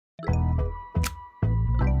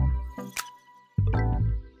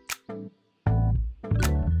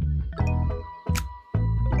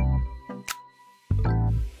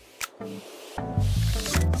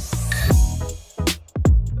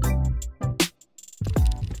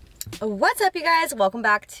What's up, you guys? Welcome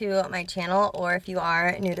back to my channel, or if you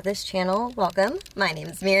are new to this channel, welcome. My name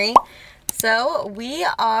is Mary. So we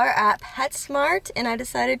are at PetSmart and I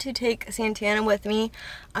decided to take Santana with me.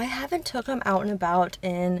 I haven't took him out and about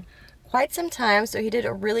in quite some time, so he did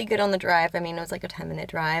really good on the drive. I mean, it was like a 10-minute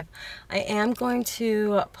drive. I am going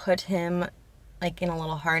to put him like in a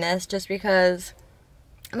little harness just because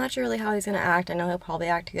I'm not sure really how he's gonna act. I know he'll probably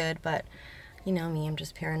act good, but you know me, I'm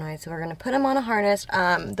just paranoid, so we're gonna put him on a harness.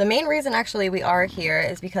 The main reason actually we are here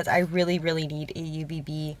is because I really need a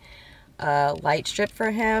UVB light strip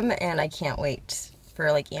for him, and I can't wait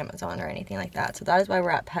for like Amazon or anything like that. So that is why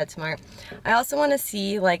we're at PetSmart. I also want to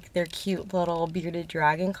see like their cute little bearded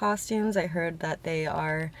dragon costumes. I heard that they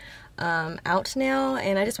are out now,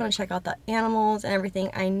 and I just want to check out the animals and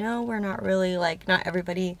everything. I know we're not really like, not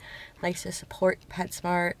everybody likes to support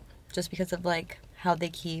PetSmart just because of like how they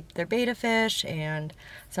keep their betta fish and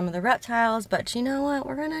some of the reptiles, but you know what,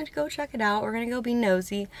 we're gonna go check it out. We're gonna go be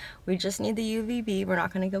nosy. We just need the UVB. We're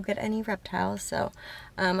not gonna go get any reptiles, so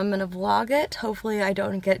I'm gonna vlog it. Hopefully I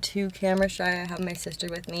don't get too camera shy. I have my sister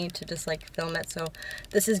with me to just like film it, so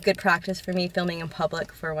this is good practice for me filming in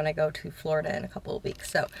public for when I go to Florida in a couple of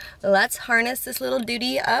weeks. So let's harness this little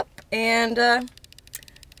duty up and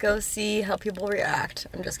go see how people react.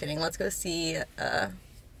 I'm just kidding. Let's go see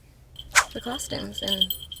the costumes. And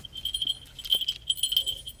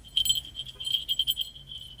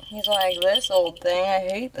he's like, this old thing, I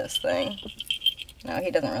hate this thing. No, he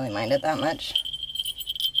doesn't really mind it that much.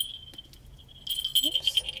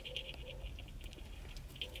 Oops.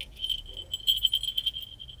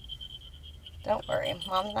 Don't worry,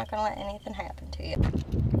 Mom's not gonna let anything happen to you.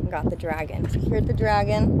 Got the dragon. Here's the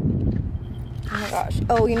dragon. Oh my gosh.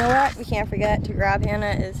 Oh, you know what? We can't forget to grab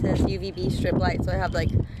Hannah is his UVB strip light, so I have like,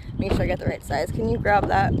 make sure I get the right size. Can you grab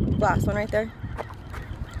that glass one right there?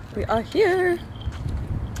 We are here.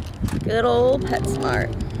 Good old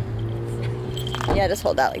PetSmart. Yeah, just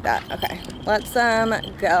hold that like that. Okay, let's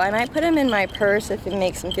go. I might put him in my purse if it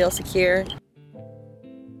makes him feel secure.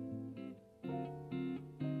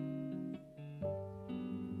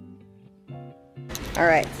 All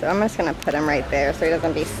right, so I'm just gonna put him right there so he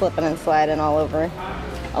doesn't be slipping and sliding all over.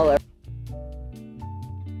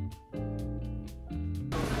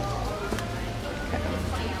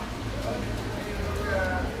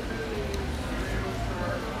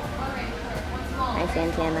 Hi,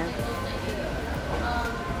 Santana.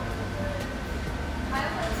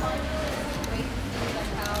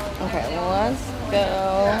 Okay, well, let's go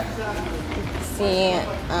see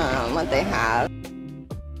what they have.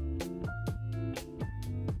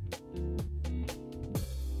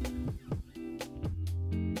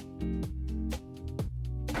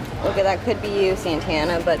 Okay, that could be you,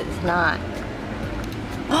 Santana, but it's not.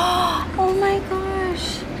 Oh my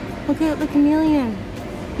gosh! Look at the chameleon.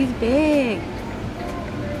 He's big.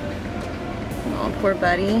 Oh, poor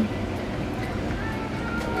buddy. Look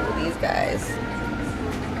at these guys.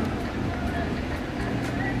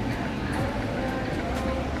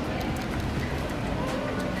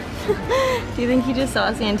 Do you think he just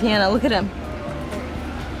saw Santana? Look at him.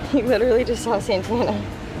 He literally just saw Santana.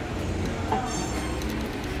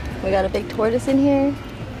 We got a big tortoise in here.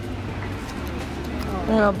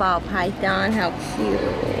 Little ball python, how cute.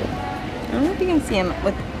 I don't know if you can see him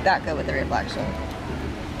with that good with the reflection.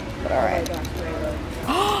 But alright.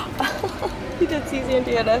 He did see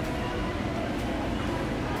Santana.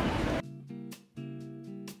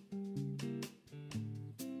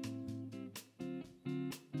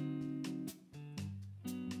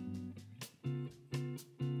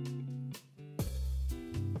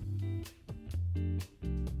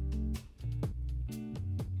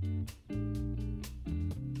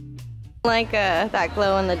 Like that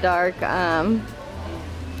glow in the dark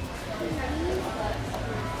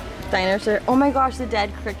dinosaur. Oh my gosh, the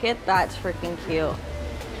dead cricket. That's freaking cute.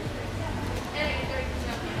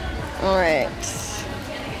 Alright.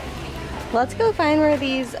 Let's go find where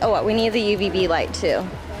these, oh what, we need the UVB light too.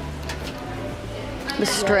 The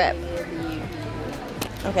strip.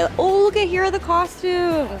 Okay, oh look at, here are the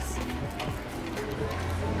costumes.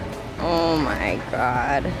 Oh my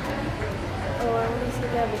god. Oh, I want to see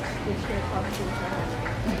that picture costume.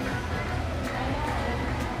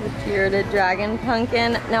 The bearded dragon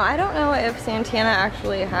pumpkin. Now, I don't know if Santana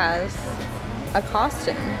actually has a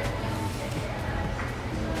costume.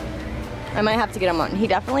 I might have to get him one. He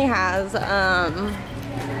definitely has,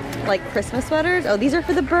 like Christmas sweaters. Oh, these are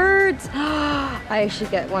for the birds. I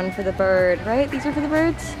should get one for the bird, right? These are for the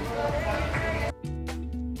birds?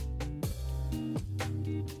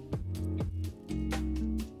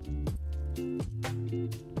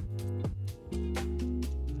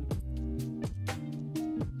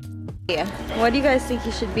 What do you guys think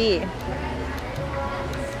he should be?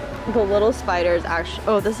 The little spiders actually.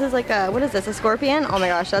 Oh, this is like a, what is this? A scorpion? Oh my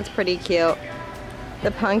gosh, that's pretty cute.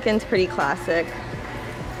 The pumpkin's pretty classic.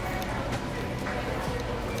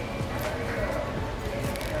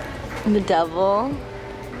 The devil.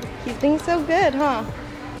 He's being so good, huh?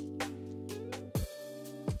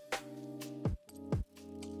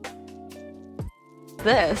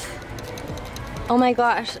 This. Oh my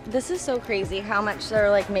gosh, this is so crazy how much they're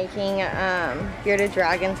like making bearded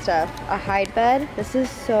dragon stuff. A hide bed. This is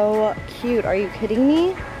so cute. Are you kidding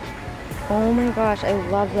me? Oh my gosh, I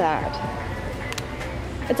love that.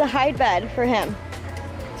 It's a hide bed for him.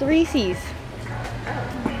 It's Reese's.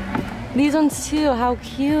 These ones too, how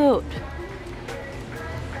cute.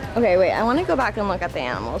 Okay, wait, I want to go back and look at the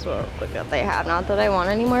animals real quick that they have. Not that I want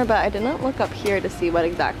anymore, but I didn't look up here to see what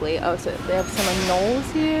exactly. Oh, so they have some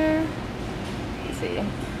anoles here. Let's see.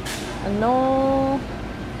 Anole.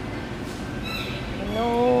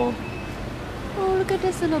 Anole. Oh, look at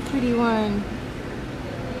this little pretty one.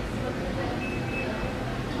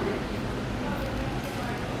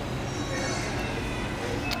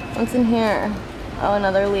 What's in here? Oh,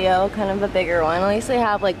 another Leo, kind of a bigger one. At least they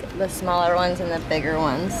have like the smaller ones and the bigger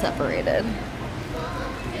ones separated.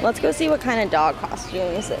 Let's go see what kind of dog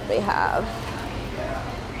costumes that they have.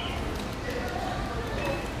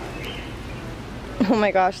 Oh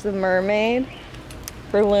my gosh, the mermaid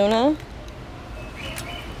for Luna.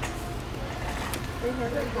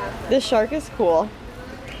 This shark is cool.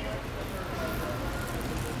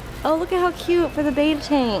 Oh, look at how cute for the beta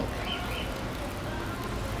tank.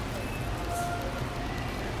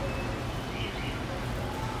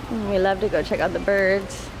 We love to go check out the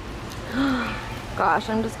birds. Gosh,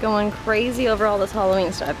 I'm just going crazy over all this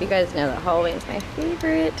Halloween stuff. You guys know that Halloween is my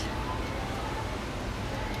favorite.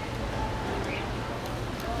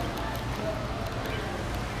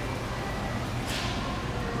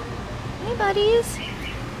 Hey, buddies.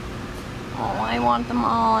 Oh, I want them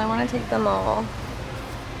all. I want to take them all.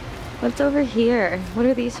 What's over here? What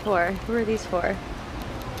are these for? Who are these for?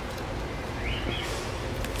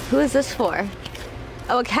 Who is this for?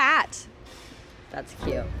 Oh, a cat. That's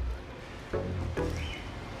cute.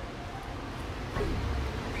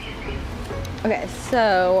 Okay,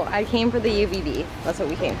 so I came for the UVB. That's what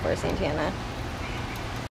we came for, Santana.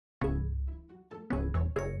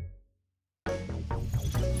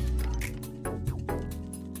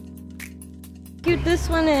 Cute this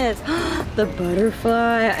one is. The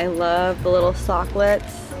butterfly. I love the little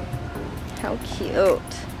socklets. How cute.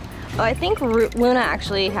 Oh, I think Luna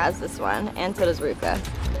actually has this one, and so does Ruka.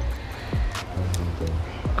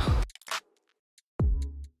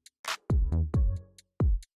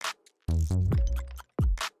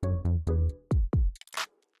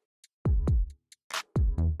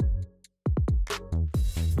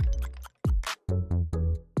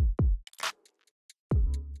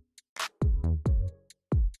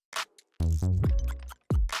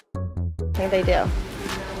 I think they do.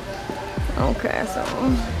 Okay, so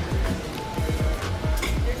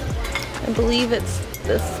I believe it's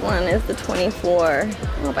this one is the 24.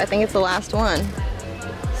 Oh, I think it's the last one.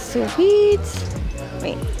 Sweet.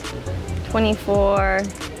 Wait, 24,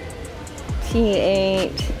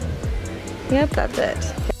 T8. Yep, that's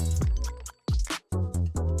it.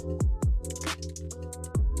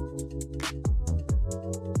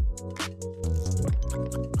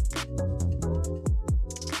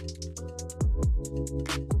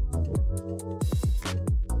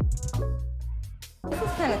 This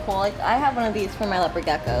is kind of cool. Like, I have one of these for my leopard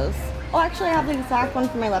geckos. Oh, actually, I have the exact one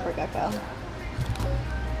for my leopard gecko.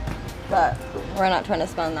 But we're not trying to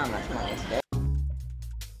spend that much money today.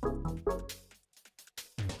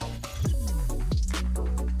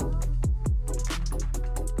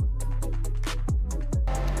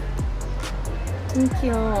 Thank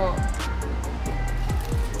you.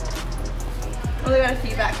 Oh, they got a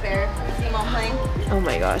few back there. You see them all playing? Oh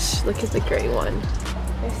my gosh, look at the gray one.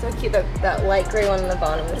 They're so cute. That light gray one on the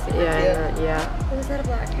bottom is super cute. Yeah. Oh, is that a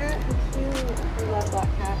black cat? How cute. I love black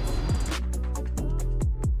cats.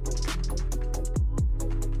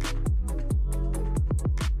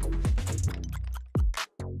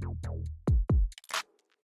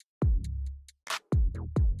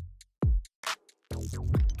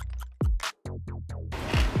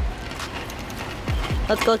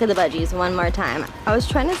 Let's go look at the budgies one more time. I was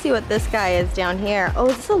trying to see what this guy is down here. Oh,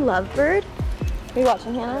 is this a lovebird? Are you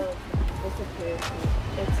watching, Hannah? It's a parakeet.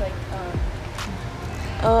 It's like,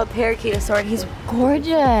 Oh, a parakeetosaur. He's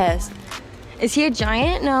gorgeous. Is he a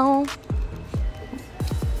giant? No.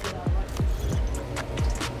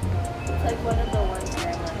 it's like one of the ones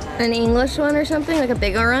there. An English one or something? Like a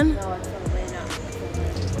bigger one? No, it's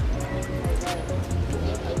a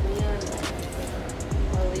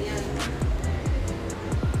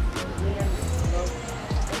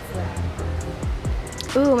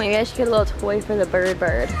Ooh, maybe I should get a little toy for the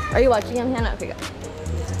bird. Are you watching him, Hannah? Okay, good.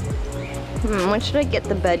 What should I get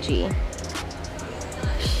the budgie?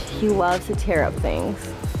 He loves to tear up things.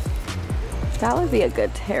 That would be a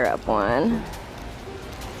good tear up one.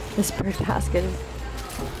 This bird basket.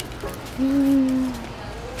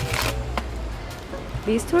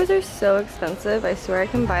 These toys are so expensive. I swear I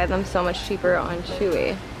can buy them so much cheaper on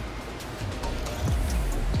Chewy.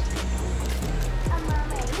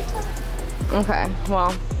 Okay,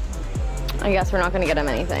 well, I guess we're not gonna get him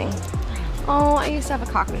anything. Oh, I used to have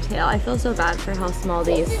a cockatiel. I feel so bad for how small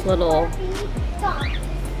these little...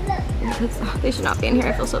 They should not be in here.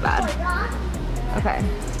 I feel so bad. Okay.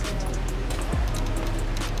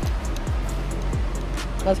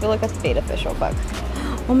 Let's go look at the beta fish real quick.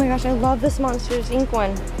 Oh my gosh, I love this Monsters Inc.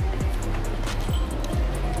 one.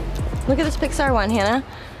 Look at this Pixar one, Hannah.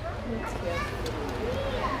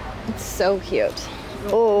 It's so cute.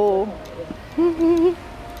 Oh.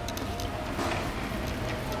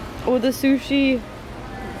 Oh, the sushi.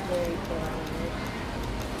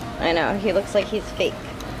 I know, he looks like he's fake.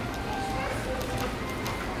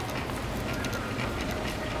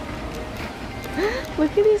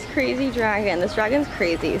 Look at this crazy dragon. This dragon's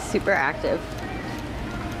crazy, super active.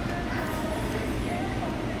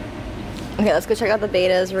 Okay, let's go check out the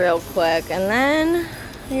betas real quick, and then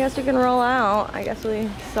I guess we can roll out. I guess we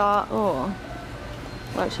saw, oh,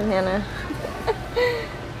 watch him, Hannah.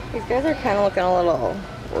 These guys are kind of looking a little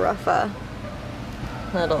rough,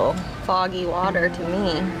 little foggy water to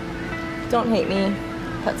me. Don't hate me,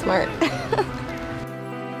 PetSmart.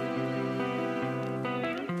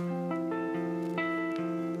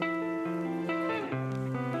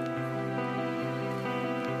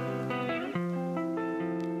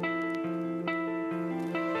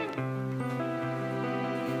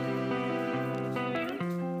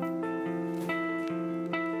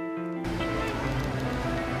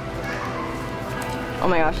 Oh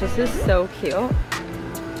my gosh, this is so cute.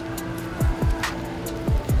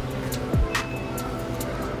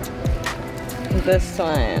 This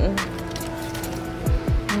one.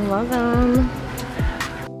 I love them.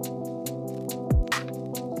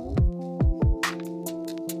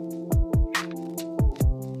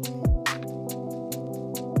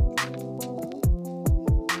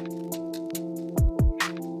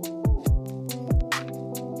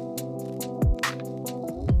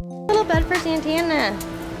 Bed for Santana.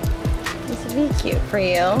 This would be cute for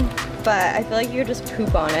you, but I feel like you would just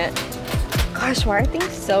poop on it. Gosh, why are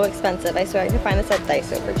things so expensive? I swear I could find this at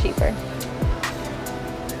Daiso for cheaper.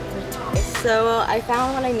 So I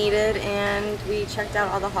found what I needed and we checked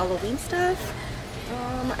out all the Halloween stuff.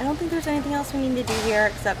 I don't think there's anything else we need to do here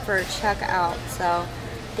except for check out. So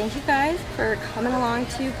thank you guys for coming along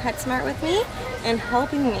to PetSmart with me and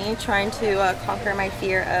helping me trying to conquer my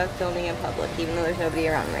fear of filming in public, even though there's nobody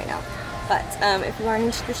around right now. But if you are new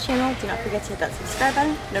to this channel, do not forget to hit that subscribe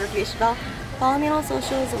button, notification bell, follow me on all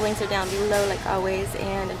socials, the links are down below like always,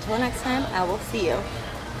 and until next time, I will see you.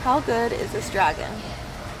 How good is this dragon?